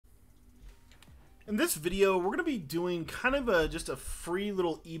In this video, we're going to be doing kind of just a free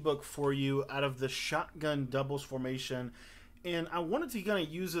little ebook for you out of the shotgun doubles formation. And I wanted to kind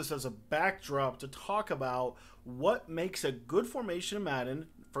of use this as a backdrop to talk about what makes a good formation in Madden,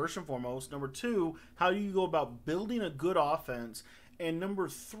 first and foremost. Number two, how do you go about building a good offense? And number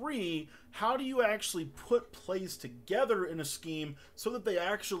three, how do you actually put plays together in a scheme so that they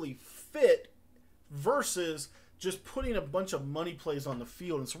actually fit versus just putting a bunch of money plays on the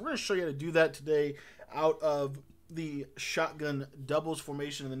field. And so we're going to show you how to do that today out of the shotgun doubles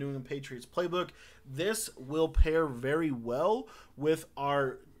formation in the New England Patriots playbook. This will pair very well with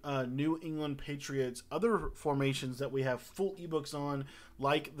our New England Patriots other formations that we have full ebooks on,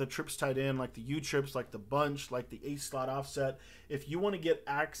 like the trips tight end, like the U trips, like the bunch, like the 8 slot offset. If you want to get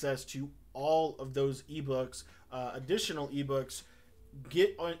access to all of those ebooks, additional ebooks,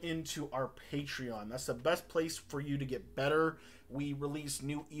 get into our Patreon. That's the best place for you to get better. We release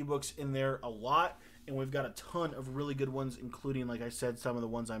new ebooks in there a lot, and we've got a ton of really good ones, including, like I said, some of the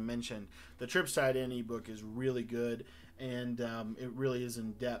ones I mentioned. The Trip Side In ebook is really good, and it really is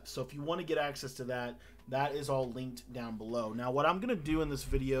in depth. So if you want to get access to that, that is all linked down below. Now, what I'm going to do in this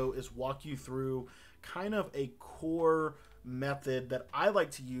video is walk you through kind of a core method that I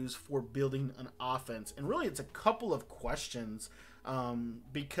like to use for building an offense. And really, it's a couple of questions,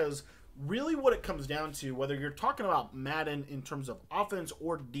 because really what it comes down to, whether you're talking about Madden in terms of offense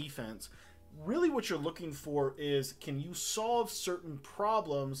or defense, really what you're looking for is, can you solve certain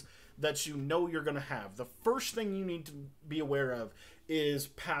problems that you know you're going to have? The first thing you need to be aware of is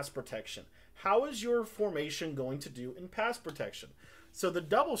pass protection. How is your formation going to do in pass protection? So the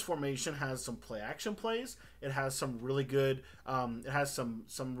doubles formation has some play action plays. It has some really good,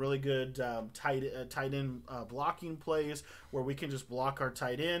 tight end blocking plays where we can just block our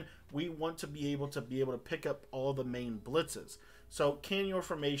tight end. We want to be able to pick up all the main blitzes. So can your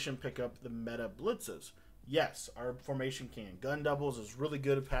formation pick up the meta blitzes? Yes, our formation can. Gun doubles is really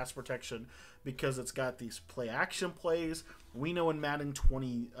good at pass protection because it's got these play action plays. We know in Madden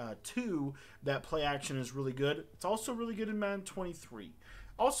 22 that play action is really good. It's also really good in Madden 23.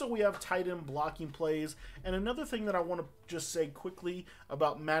 Also, we have tight end blocking plays. And another thing that I want to just say quickly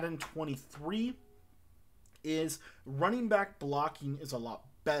about Madden 23 is running back blocking is a lot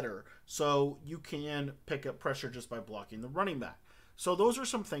better. So you can pick up pressure just by blocking the running back. So those are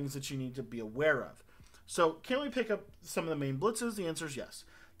some things that you need to be aware of. So can we pick up some of the main blitzes? The answer is yes.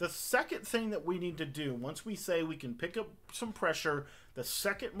 The second thing that we need to do, once we say we can pick up some pressure, the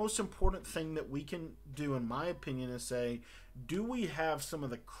second most important thing that we can do, in my opinion, is say, do we have some of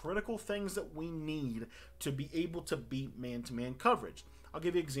the critical things that we need to be able to beat man-to-man coverage? I'll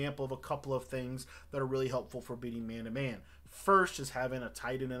give you an example of a couple of things that are really helpful for beating man-to-man. First is having a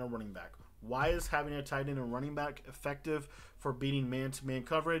tight end and a running back. Why is having a tight end and running back effective for beating man-to-man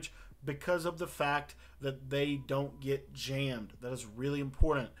coverage? Because of the fact that they don't get jammed. That is really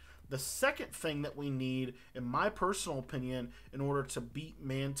important. The second thing that we need, in my personal opinion, in order to beat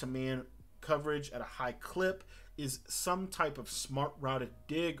man-to-man coverage at a high clip is some type of smart routed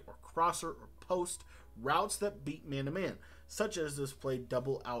dig or crosser or post routes that beat man-to-man, such as this play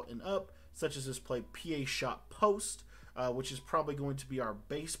double out and up, such as this play PA shot post, which is probably going to be our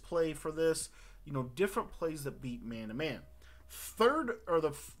base play for this. You know, different plays that beat man-to-man. Third, or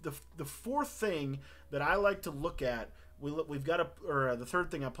the fourth thing that I like to look at, we've got the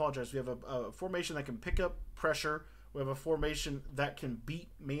third thing, I apologize, we have a formation that can pick up pressure. We have a formation that can beat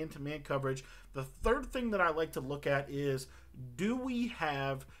man-to-man coverage. The third thing that I like to look at is,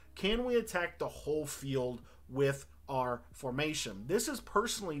 can we attack the whole field with our formation? This is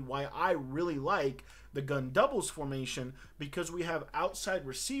personally why I really like the gun doubles formation, because we have outside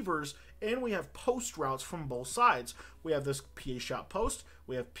receivers and we have post routes from both sides. We have this PA shot post,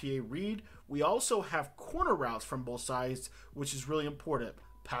 we have PA read, we also have corner routes from both sides, which is really important.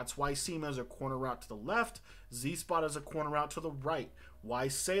 Pat's Y seam has a corner route to the left, Z spot has a corner route to the right, Y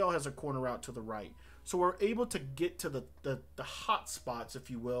sail has a corner route to the right. So we're able to get to the hot spots, if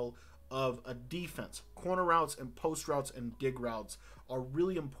you will, of a defense. Corner routes and post routes and dig routes are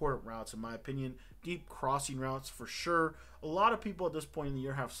really important routes, in my opinion. Deep crossing routes for sure. A lot of people at this point in the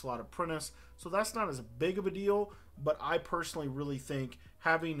year have slot apprentice, so that's not as big of a deal, but I personally really think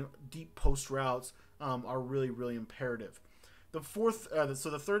having deep post routes are really, really imperative. The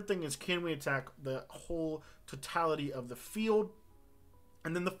third thing is, can we attack the whole totality of the field?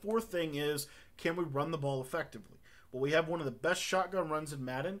 And then the fourth thing is, can we run the ball effectively? Well, we have one of the best shotgun runs in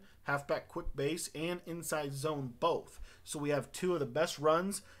Madden, halfback quick base and inside zone both. So we have two of the best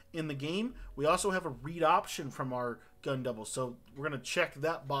runs in the game. We also have a read option from our gun double. So we're going to check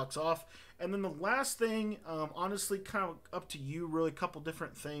that box off. And then the last thing, honestly, kind of up to you, really a couple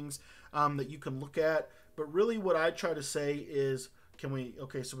different things that you can look at. But really what I try to say is, so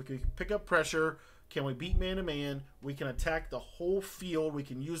we can pick up pressure. Can we beat man-to-man? We can attack the whole field. We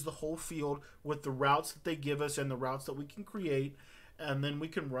can use the whole field with the routes that they give us and the routes that we can create. And then we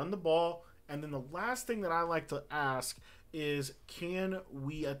can run the ball. And then the last thing that I like to ask is, can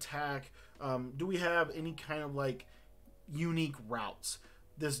we attack? Do we have any kind of like unique routes?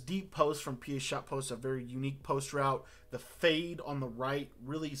 This deep post from PA Shot Post, a very unique post route. The fade on the right,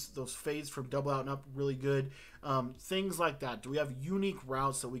 really, those fades from double out and up, really good. Things like that. Do we have unique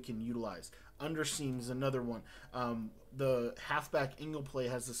routes that we can utilize? Underseam is another one. The halfback angle play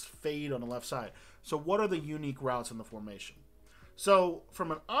has this fade on the left side. So what are the unique routes in the formation? So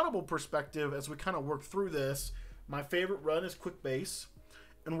from an audible perspective, as we kind of work through this, my favorite run is quick base.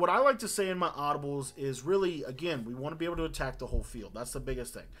 And what I like to say in my audibles is really, again, we want to be able to attack the whole field. That's the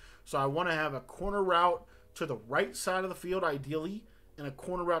biggest thing. So I want to have a corner route to the right side of the field, ideally, and a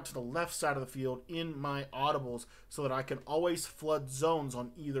corner route to the left side of the field in my audibles so that I can always flood zones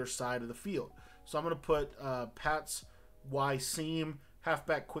on either side of the field. So I'm going to put Pat's Y seam,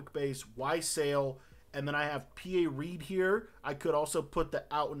 halfback quick base, Y sail, and then I have PA read here. I could also put the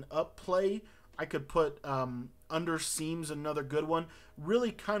out and up play. I could put under seams, another good one.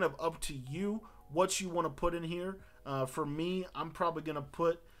 Really kind of up to you what you want to put in here. For me, I'm probably going to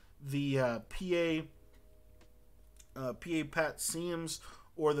put the PA Pat seams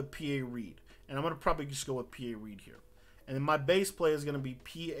or the PA read. And I'm going to probably just go with PA read here. And then my base play is going to be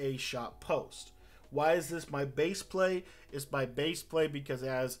PA shot post. Why is this my base play? It's my base play because it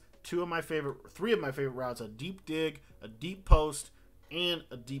has three of my favorite routes: a deep dig, a deep post, and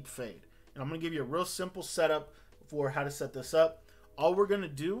a deep fade. And I'm going to give you a real simple setup for how to set this up. All we're going to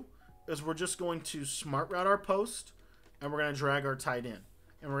do is we're just going to smart route our post, and we're going to drag our tight end,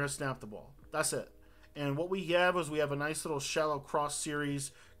 and we're going to snap the ball. That's it. And what we have is we have a nice little shallow cross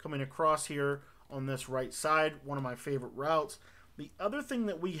series coming across here on this right side, one of my favorite routes. The other thing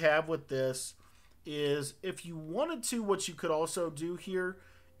that we have with this is, if you wanted to, what you could also do here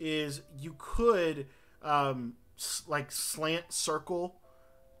is you could like slant circle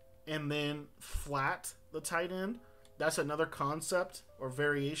and then flat the tight end. That's another concept or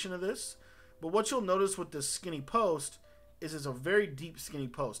variation of this. But what you'll notice with this skinny post is it's a very deep skinny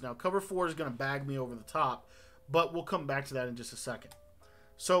post. Now cover 4 is going to bag me over the top, but we'll come back to that in just a second.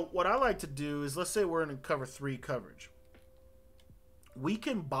 So what I like to do is, let's say we're in a cover 3 coverage. We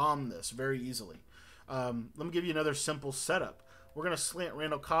can bomb this very easily. Let me give you another simple setup. We're going to slant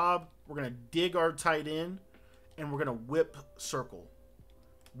Randall Cobb. We're going to dig our tight end, and we're going to whip circle.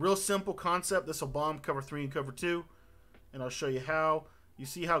 Real simple concept. This will bomb cover 3 and cover 2, and I'll show you how. You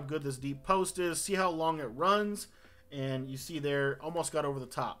see how good this deep post is. See how long it runs, and you see there, almost got over the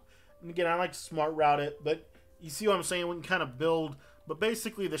top. And again, I like to smart route it, but you see what I'm saying? We can kind of build, but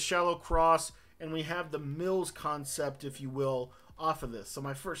basically the shallow cross, and we have the Mills concept, if you will, off of this. So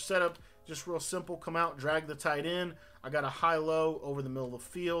my first setup, just real simple, come out, drag the tight end. I got a high-low over the middle of the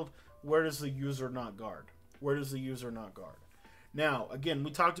field. Where does the user not guard? Where does the user not guard? Now, again,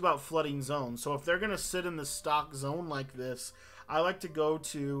 we talked about flooding zones. So if they're going to sit in the stock zone like this, I like to go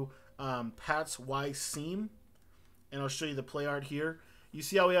to Pat's Y seam, and I'll show you the play art here. You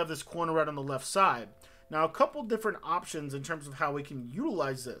see how we have this corner right on the left side. Now, a couple different options in terms of how we can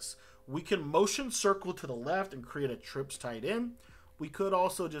utilize this. We can motion circle to the left and create a trips tight end. We could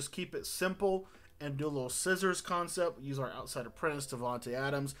also just keep it simple and do a little scissors concept. Use our outside apprentice, Devontae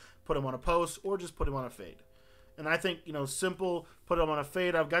Adams, put him on a post, or just put him on a fade. And I think, simple, put him on a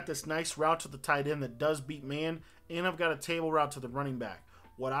fade. I've got this nice route to the tight end that does beat man, and I've got a table route to the running back.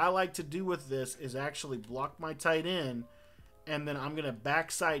 What I like to do with this is actually block my tight end, and then I'm going to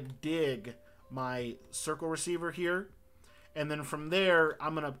backside dig my circle receiver here. And then from there,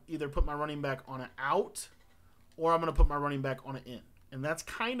 I'm going to either put my running back on an out, or I'm going to put my running back on an in. And that's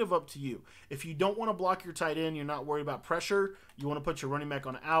kind of up to you. If you don't want to block your tight end, you're not worried about pressure, you want to put your running back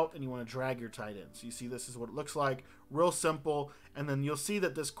on out, and you want to drag your tight end. So you see this is what it looks like. Real simple. And then you'll see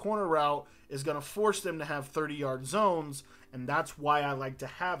that this corner route is going to force them to have 30-yard zones, and that's why I like to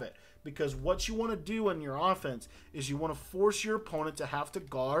have it. Because what you want to do in your offense is you want to force your opponent to have to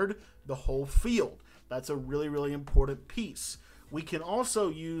guard the whole field. That's a really, really important piece. We can also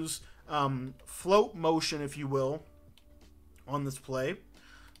use float motion, if you will, on this play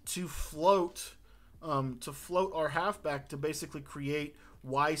to float our halfback to basically create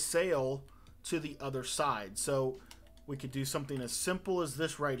Y sail to the other side. So we could do something as simple as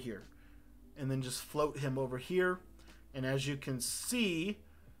this right here, and then just float him over here. And as you can see,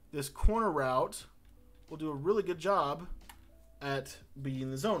 this corner route will do a really good job at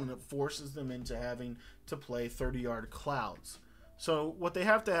beating the zone, and it forces them into having to play 30-yard clouds. So what they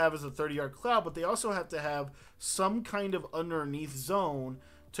have to have is a 30-yard cloud, but they also have to have some kind of underneath zone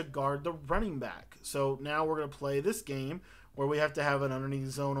to guard the running back. So now we're going to play this game where we have to have an underneath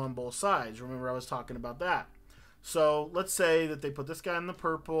zone on both sides. Remember, I was talking about that. So let's say that they put this guy in the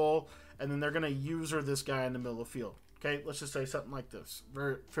purple, and then they're going to user this guy in the middle of the field. Okay, let's just say something like this.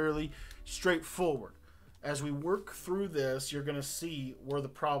 Fairly straightforward. As we work through this, you're going to see where the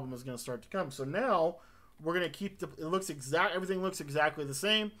problem is going to start to come. So now we're going to keep everything looks exactly the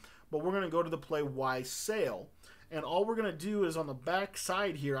same, but we're going to go to the play Y sail. And all we're going to do is on the back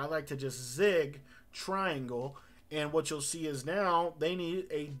side here, I like to just zig triangle. And what you'll see is now they need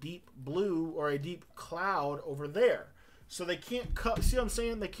a deep blue or a deep cloud over there. So they can't see what I'm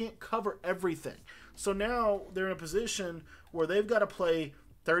saying? They can't cover everything. So now they're in a position where they've got to play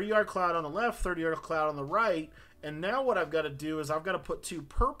 30-yard cloud on the left, 30-yard cloud on the right. And now what I've got to do is I've got to put two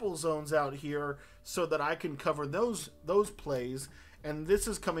purple zones out here so that I can cover those plays. And this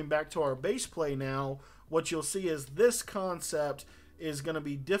is coming back to our base play now. What you'll see is this concept is going to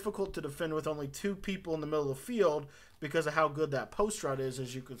be difficult to defend with only two people in the middle of the field because of how good that post route is,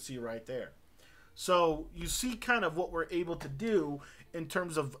 as you can see right there. So you see kind of what we're able to do in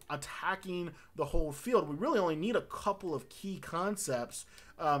terms of attacking the whole field. We really only need a couple of key concepts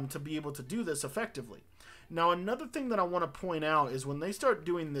to be able to do this effectively. Now, another thing that I want to point out is when they start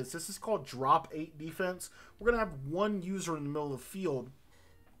doing this is called drop 8 defense. We're going to have one user in the middle of the field.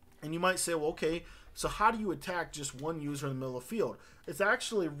 And you might say, well, okay, so how do you attack just one user in the middle of the field? It's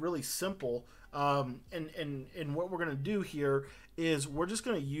actually really simple. And what we're going to do here is we're just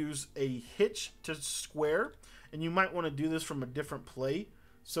going to use a hitch to square. And you might want to do this from a different play.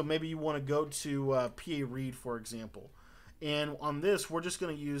 So maybe you want to go to PA Reed, for example. And on this, we're just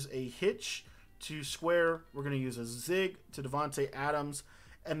going to use a hitch to square. We're going to use a zig to Davante Adams.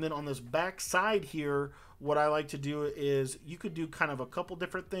 And then on this back side here, what I like to do is you could do kind of a couple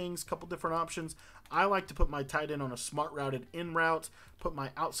different things, couple different options. I like to put my tight end on a smart routed in route, put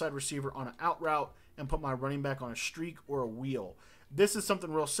my outside receiver on an out route, and put my running back on a streak or a wheel. This is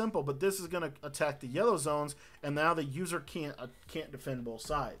something real simple, but this is going to attack the yellow zones, and now the user can't defend both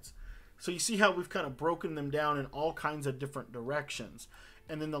sides. So you see how we've kind of broken them down in all kinds of different directions.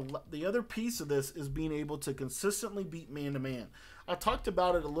 And then the other piece of this is being able to consistently beat man-to-man. I talked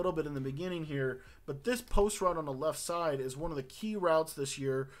about it a little bit in the beginning here, but this post route on the left side is one of the key routes this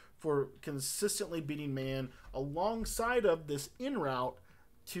year for consistently beating man alongside of this in route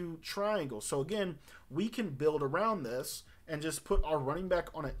to triangle. So again, we can build around this and just put our running back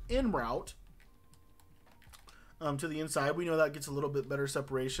on an in route to the inside. We know that gets a little bit better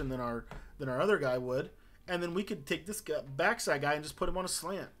separation than our other guy would. And then we could take this backside guy and just put him on a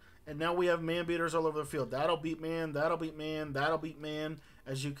slant. And now we have man beaters all over the field. That'll beat man, that'll beat man, that'll beat man,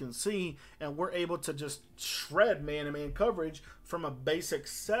 as you can see. And we're able to just shred man-to-man coverage from a basic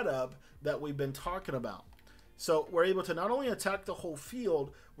setup that we've been talking about. So we're able to not only attack the whole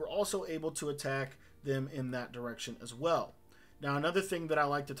field, we're also able to attack them in that direction as well. Now, another thing that I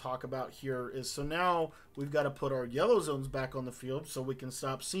like to talk about here is, so now we've got to put our yellow zones back on the field so we can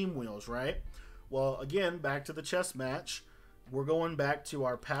stop seam wheels, right? Well, again, back to the chess match. We're going back to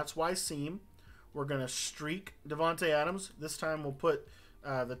our Pats Y seam. We're going to streak Davante Adams. This time we'll put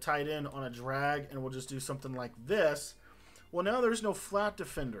the tight end on a drag, and we'll just do something like this. Well, now there's no flat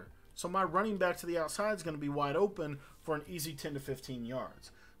defender. So my running back to the outside is going to be wide open for an easy 10 to 15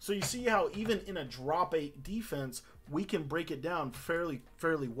 yards. So you see how even in a drop 8 defense, we can break it down fairly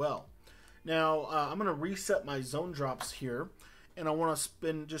well. Now, I'm going to reset my zone drops here. And I want to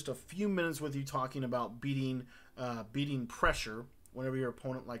spend just a few minutes with you talking about beating pressure whenever your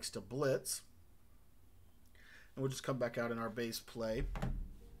opponent likes to blitz. And we'll just come back out in our base play.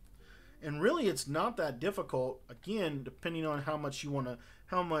 And really, it's not that difficult. Again, depending on how much you want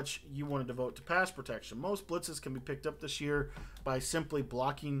to devote to pass protection. Most blitzes can be picked up this year by simply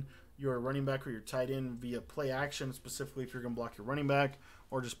blocking your running back or your tight end via play action, specifically if you're going to block your running back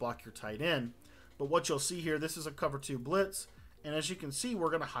or just block your tight end. But what you'll see here, this is a cover 2 blitz. And as you can see, we're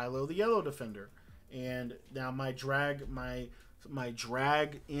going to high-low the yellow defender. And now my drag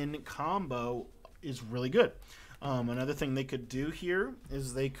in combo is really good. Another thing they could do here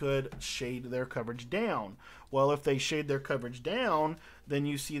is they could shade their coverage down. Well, if they shade their coverage down, then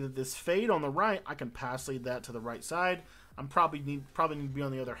you see that this fade on the right, I can pass lead that to the right side. I'm probably need to be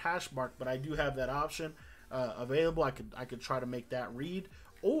on the other hash mark, but I do have that option available. I could try to make that read.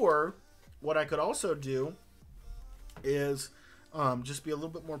 Or what I could also do is just be a little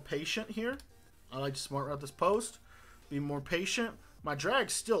bit more patient here. I like to smart route this post. Be more patient. My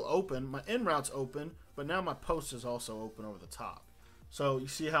drag's still open. My in route's open. but now my post is also open over the top. So you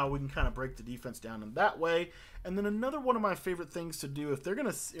see how we can kind of break the defense down in that way. And then another one of my favorite things to do, if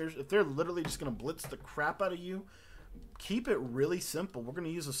they're literally just gonna blitz the crap out of you, keep it really simple. We're gonna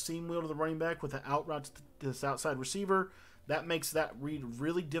use a seam wheel to the running back with an out route to this outside receiver. That makes that read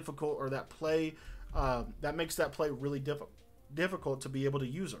really difficult, or that play makes that play really difficult to be able to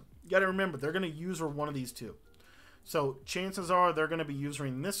use her. You got to remember, they're going to use her one of these two. So chances are they're going to be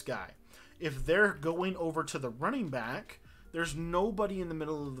using this guy. If they're going over to the running back, there's nobody in the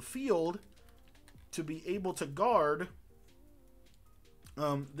middle of the field to be able to guard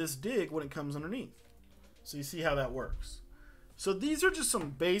this dig when it comes underneath. So you see how that works. So these are just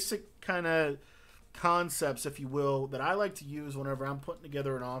some basic kind of concepts, if you will, that I like to use whenever I'm putting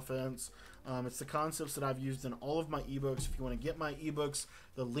together an offense. It's the concepts that I've used in all of my ebooks. If you want to get my ebooks,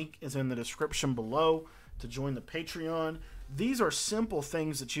 the link is in the description below to join the Patreon. These are simple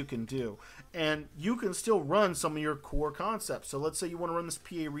things that you can do, and you can still run some of your core concepts. So let's say you want to run this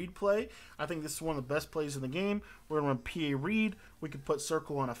PA read play. I think this is one of the best plays in the game. We're going to run PA read. We could put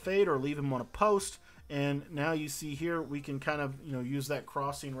circle on a fade or leave him on a post, and now you see here we can kind of use that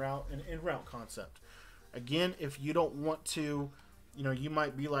crossing route and in route concept. Again, if you don't want to, you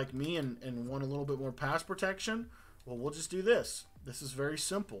might be like me and want a little bit more pass protection, well, we'll just do this. This is very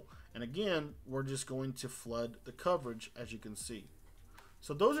simple. And again, we're just going to flood the coverage, as you can see.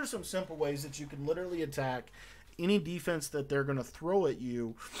 So those are some simple ways that you can literally attack any defense that they're going to throw at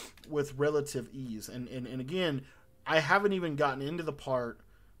you with relative ease. And again, I haven't even gotten into the part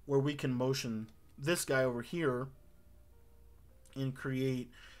where we can motion this guy over here and create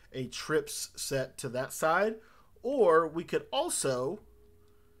a trips set to that side, or we could also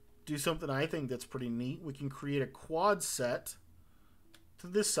do something I think that's pretty neat. We can create a quad set to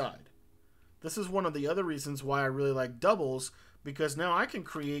this side. This is one of the other reasons why I really like doubles, because now I can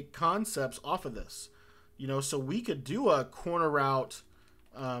create concepts off of this. So we could do a corner route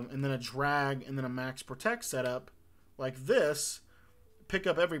and then a drag and then a max protect setup like this, pick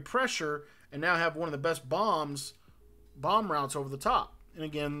up every pressure, and now have one of the best bomb routes over the top. And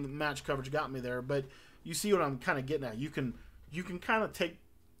again, the match coverage got me there, but you see what I'm kind of getting at. You can kind of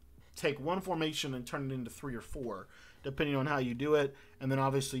take one formation and turn it into 3 or 4, depending on how you do it. And then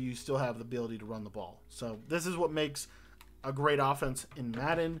obviously you still have the ability to run the ball. So this is what makes a great offense in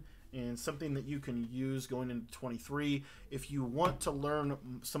Madden, and something that you can use going into 23. If you want to learn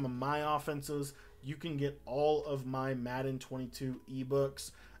some of my offenses, you can get all of my Madden 22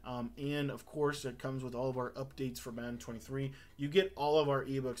 ebooks. And of course, it comes with all of our updates for Madden 23. You get all of our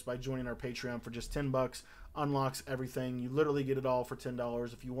ebooks by joining our Patreon for just $10. Unlocks everything. You literally get it all for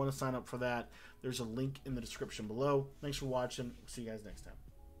 $10. If you want to sign up for that, there's a link in the description below. Thanks for watching. See you guys next time.